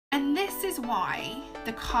this is why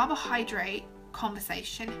the carbohydrate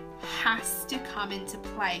conversation has to come into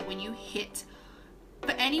play when you hit,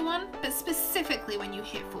 for anyone, but specifically when you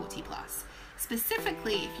hit 40 plus.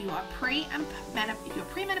 Specifically if you are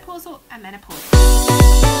premenopausal and menopausal.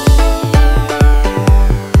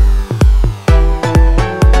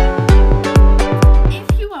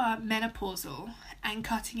 If you are menopausal and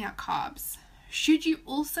cutting out carbs, should you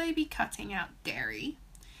also be cutting out dairy?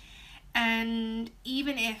 And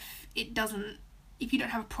even if you don't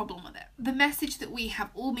have a problem with it, the message that we have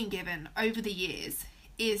all been given over the years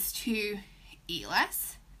is to eat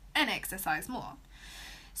less and exercise more.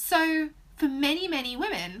 So for many, many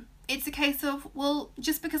women, it's a case of, well,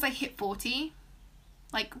 just because I hit 40,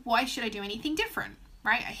 like, why should I do anything different,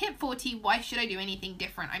 right? I hit 40, why should I do anything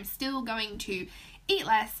different? I'm still going to eat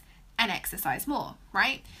less and exercise more,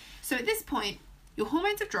 right? So at this point, your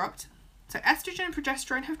hormones have dropped. So estrogen and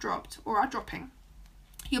progesterone have dropped or are dropping.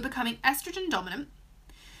 You're becoming estrogen dominant.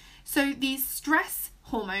 So the stress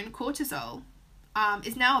hormone, cortisol,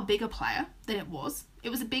 is now a bigger player than it was.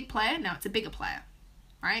 It was a big player, now it's a bigger player,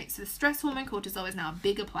 right? So the stress hormone, cortisol, is now a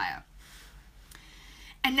bigger player.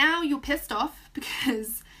 And now you're pissed off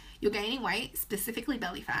because you're gaining weight, specifically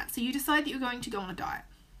belly fat. So you decide that you're going to go on a diet,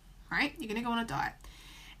 right? You're going to go on a diet.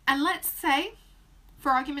 And let's say,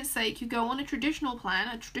 for argument's sake, you go on a traditional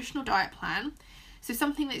diet plan. So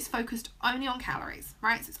something that is focused only on calories,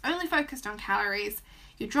 right? So it's only focused on calories.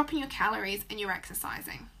 You're dropping your calories and you're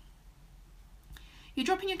exercising. You're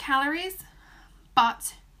dropping your calories,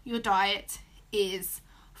 but your diet is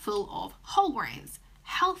full of whole grains.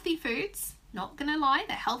 Healthy foods, not gonna lie,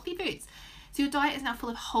 they're healthy foods. So your diet is now full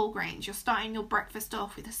of whole grains. You're starting your breakfast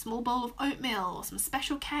off with a small bowl of oatmeal or some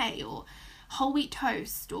Special K or whole wheat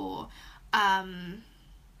toast or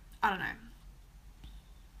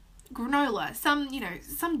granola, some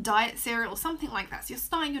diet cereal or something like that. So you're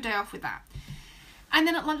starting your day off with that. And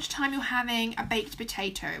then at lunchtime, you're having a baked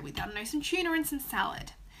potato with, some tuna and some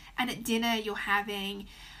salad. And at dinner, you're having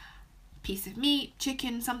a piece of meat,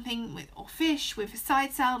 chicken, or fish with a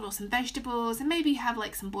side salad or some vegetables. And maybe you have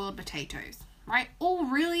like some boiled potatoes, right? All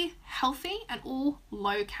really healthy and all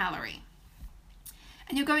low calorie.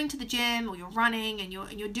 And you're going to the gym or you're running and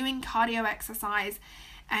you're doing cardio exercise.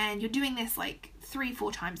 And you're doing this like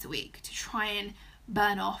 3-4 times a week to try and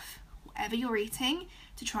burn off whatever you're eating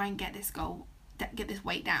to try and get this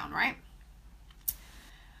weight down, right?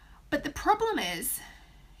 But the problem is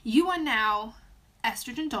you are now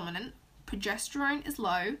estrogen dominant, progesterone is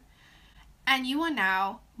low, and you are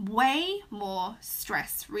now way more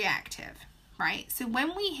stress reactive, right? So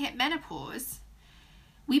when we hit menopause,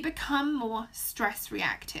 we become more stress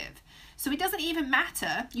reactive. So it doesn't even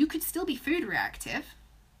matter. You could still be food reactive,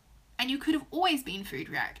 and you could have always been food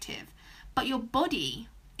reactive, but your body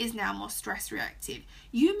is now more stress reactive.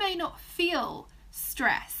 You may not feel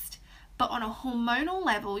stressed, but on a hormonal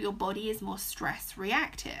level, your body is more stress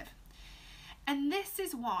reactive. And this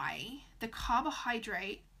is why the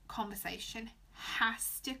carbohydrate conversation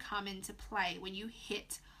has to come into play when you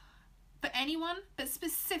hit, for anyone, but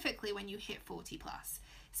specifically when you hit 40 plus.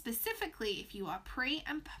 Specifically if you are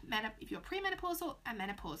premenopausal and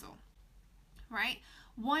menopausal, right?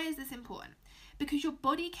 Why is this important? Because your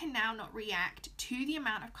body can now not react to the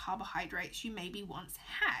amount of carbohydrates you maybe once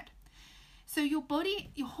had. So your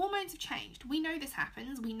hormones have changed. We know this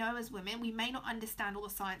happens. We know as women, we may not understand all the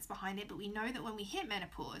science behind it, but we know that when we hit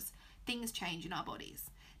menopause, things change in our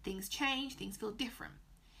bodies. Things change, things feel different.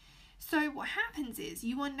 So what happens is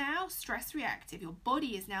you are now stress reactive. Your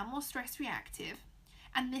body is now more stress reactive,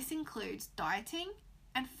 and this includes dieting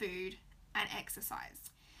and food and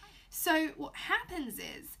exercise. So what happens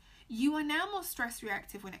is you are now more stress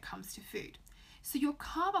reactive when it comes to food. So your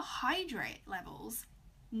carbohydrate levels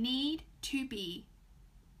need to be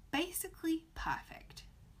basically perfect,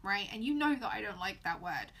 right? And you know that I don't like that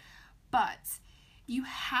word, but you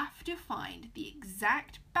have to find the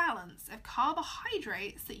exact balance of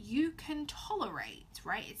carbohydrates that you can tolerate,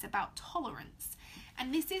 right? It's about tolerance.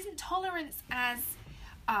 And this isn't tolerance as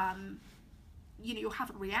you'll have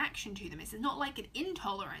a reaction to them. It's not like an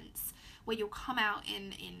intolerance where you'll come out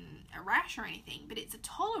in a rash or anything, but it's a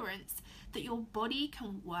tolerance that your body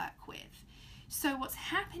can work with. So what's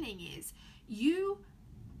happening is you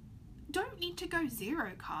don't need to go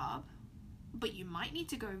zero carb, but you might need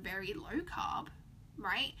to go very low carb,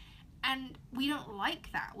 right? And we don't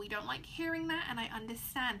like that. We don't like hearing that, and I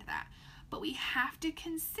understand that. But we have to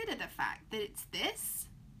consider the fact that it's this.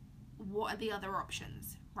 What are the other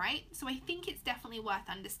options, right? So I think it's definitely worth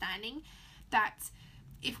understanding that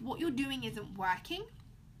if what you're doing isn't working,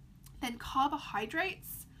 then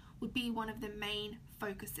carbohydrates would be one of the main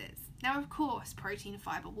focuses. Now, of course, protein,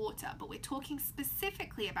 fiber, water, but we're talking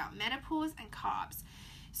specifically about menopause and carbs.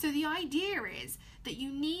 So the idea is that you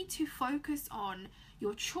need to focus on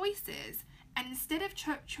your choices, and instead of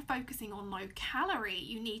focusing on low calorie,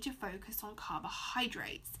 you need to focus on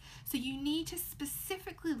carbohydrates. So you need to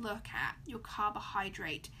specifically look at your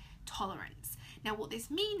carbohydrate tolerance. Now, what this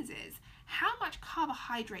means is, how much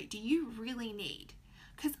carbohydrate do you really need?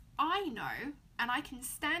 Because I know, and I can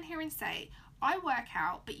stand here and say, I work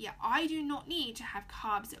out, but yet I do not need to have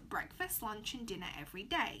carbs at breakfast, lunch, and dinner every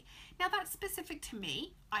day. Now, that's specific to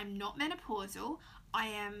me. I'm not menopausal.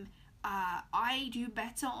 I do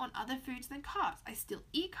better on other foods than carbs. I still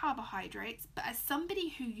eat carbohydrates, but as somebody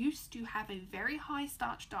who used to have a very high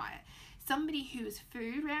starch diet, somebody who is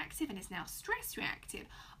food reactive and is now stress reactive,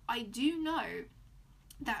 I do know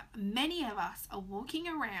that many of us are walking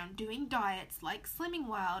around doing diets like Slimming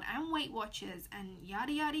World and Weight Watchers and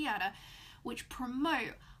yada yada yada, which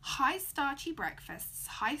promote high starchy breakfasts,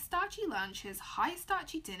 high starchy lunches, high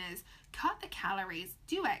starchy dinners, cut the calories,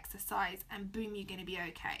 do exercise, and boom, you're going to be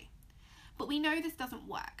okay. But we know this doesn't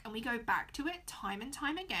work, and we go back to it time and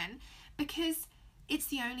time again because it's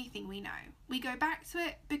the only thing we know. We go back to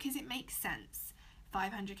it because it makes sense.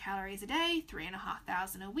 500 calories a day,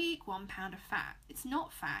 3,500 a week, 1 pound of fat. It's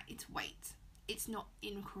not fat, it's weight. It's not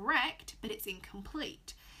incorrect, but it's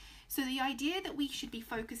incomplete. So the idea that we should be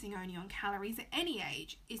focusing only on calories at any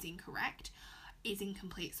age is incomplete.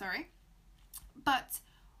 But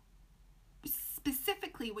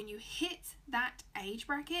specifically when you hit that age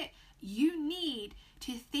bracket, you need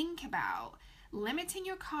to think about limiting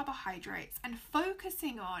your carbohydrates and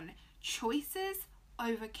focusing on choices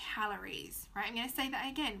over calories, right? I'm going to say that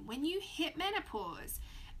again. When you hit menopause,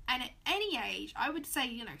 and at any age, I would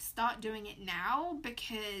say, start doing it now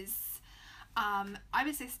because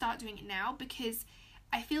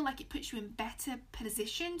I feel like it puts you in better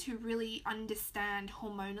position to really understand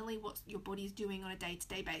hormonally what your body's doing on a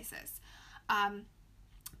day-to-day basis.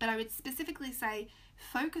 But I would specifically say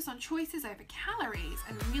focus on choices over calories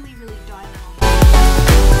and really, really dial in on